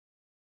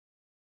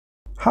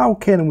how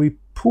can we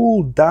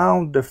pull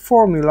down the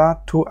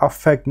formula to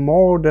affect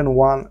more than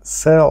one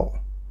cell?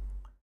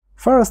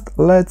 First,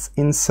 let's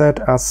insert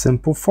a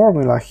simple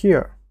formula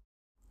here.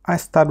 I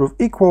start with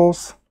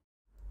equals,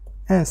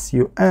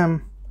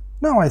 sum.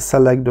 Now I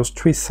select those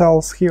 3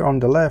 cells here on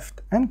the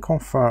left and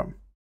confirm.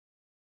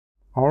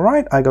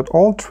 Alright, I got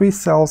all 3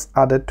 cells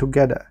added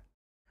together.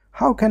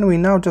 How can we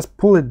now just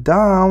pull it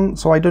down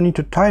so I don't need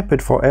to type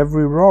it for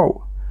every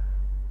row?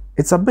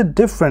 It's a bit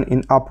different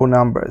in APO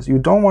numbers. You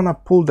don't want to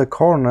pull the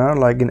corner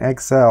like in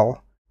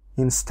Excel.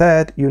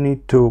 Instead, you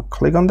need to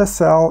click on the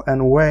cell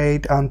and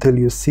wait until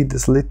you see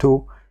this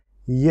little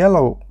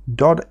yellow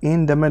dot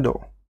in the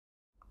middle.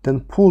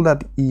 Then pull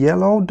that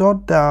yellow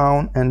dot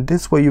down, and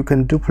this way you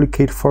can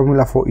duplicate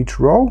formula for each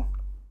row.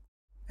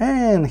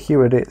 And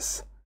here it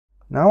is.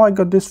 Now I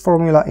got this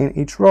formula in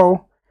each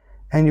row,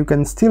 and you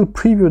can still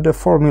preview the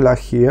formula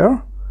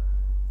here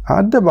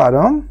at the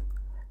bottom,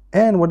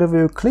 and whenever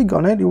you click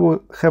on it, you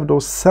will have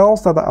those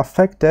cells that are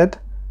affected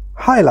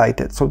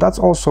highlighted. So that's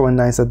also a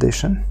nice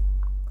addition.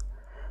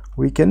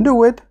 We can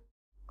do it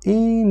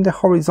in the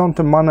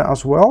horizontal manner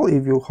as well.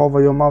 If you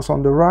hover your mouse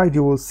on the right,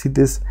 you will see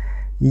this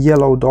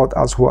yellow dot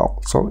as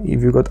well. So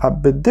if you got a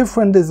bit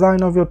different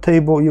design of your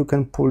table, you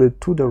can pull it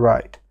to the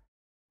right.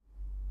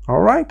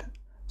 Alright,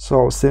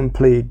 so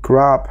simply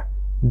grab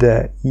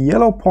the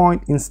yellow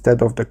point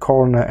instead of the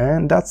corner,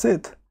 and that's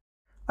it.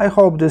 I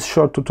hope this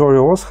short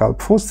tutorial was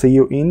helpful. See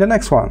you in the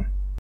next one.